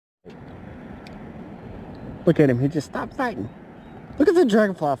Look at him. He just stopped fighting. Look at the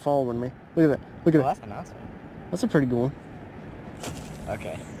dragonfly following me. Look at that. Look at Oh, that. that's a nice one. That's a pretty good one.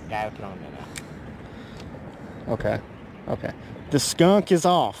 Okay. Guy, put on there now. Okay. Okay. The skunk is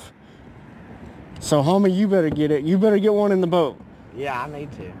off. So, homie, you better get it. You better get one in the boat. Yeah, I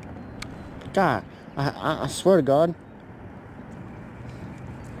need to. God, I swear to God.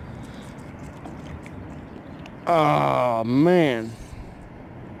 Oh, man.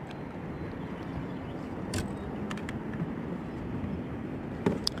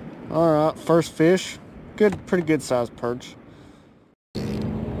 All right, first fish. Good, pretty good sized perch. All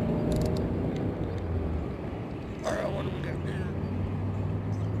right, what do we got here?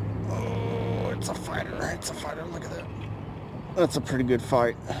 Oh, it's a fighter. It's a fighter. Look at that. That's a pretty good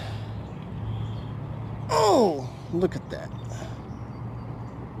fight. Oh, look at that.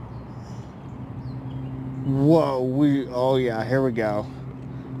 Whoa, oh yeah, here we go.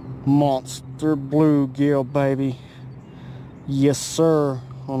 Monster bluegill, baby. Yes, sir,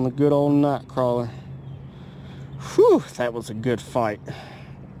 on the good old night crawler. Whew, that was a good fight.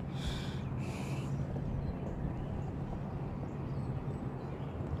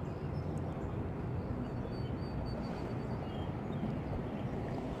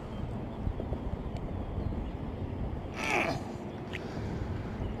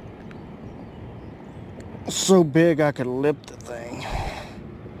 So big I could lip the thing.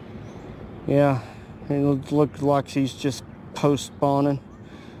 Yeah, it looked like she's just post spawning.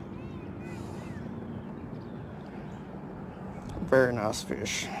 Very nice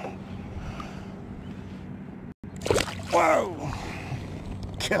fish. Whoa!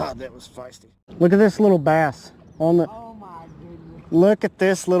 God, that was feisty. Look at this little bass on the. Oh my goodness. Look at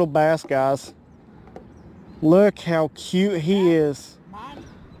this little bass, guys. Look how cute he is. Mine,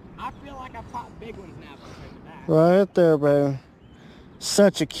 I feel like I caught big ones now. Right there, baby.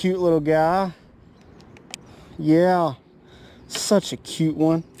 Such a cute little guy. Yeah. Such a cute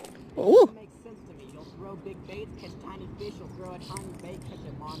one. Ooh. It makes sense to me. You'll throw big baits, catch tiny fish. You'll throw a tiny bait, catch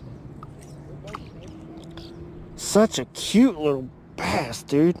a monster. Such a cute little bass,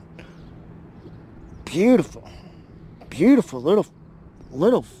 dude. Beautiful. Beautiful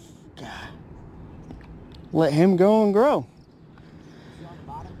little guy. Let him go and grow. Is he on the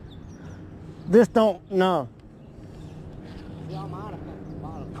bottom? This don't, no. Is he on mine? The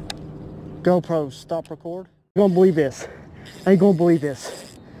bottom. GoPro, stop record. You gonna believe this? I ain't gonna believe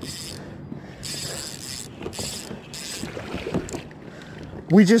this.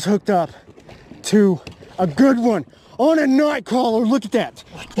 We just hooked up to a good one on a night crawler. Look at that.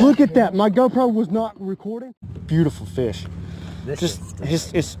 Look at that. My GoPro was not recording. Beautiful fish.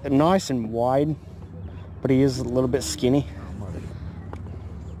 It's nice and wide, but he is a little bit skinny.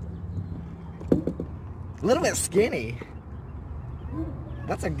 A little bit skinny.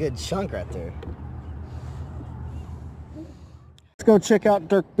 That's a good chunk right there. Let's go check out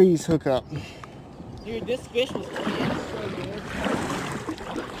Dirk.b's hookup. Dude, this fish was so good.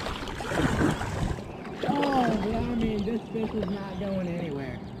 Oh, yeah, I mean, this fish is not going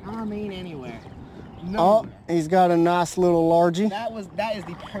anywhere. I mean, anywhere. No. Oh, he's got a nice little largie. That is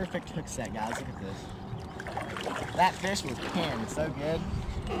the perfect hook set, guys. Look at this. That fish was pinned so good.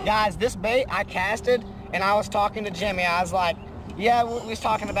 Guys, this bait I casted, and I was talking to Jimmy. I was like, yeah, we was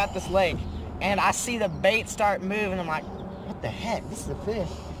talking about this lake. And I see the bait start moving. I'm like, what the heck? This is a fish.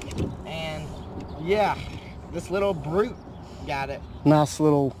 And yeah, this little brute got it. Nice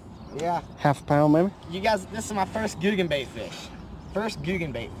little, yeah, half a pound maybe. You guys, this is my first Guggen bait fish. First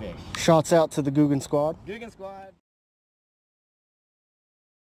Guggen bait fish. Shots out to the Guggen squad. Guggen squad.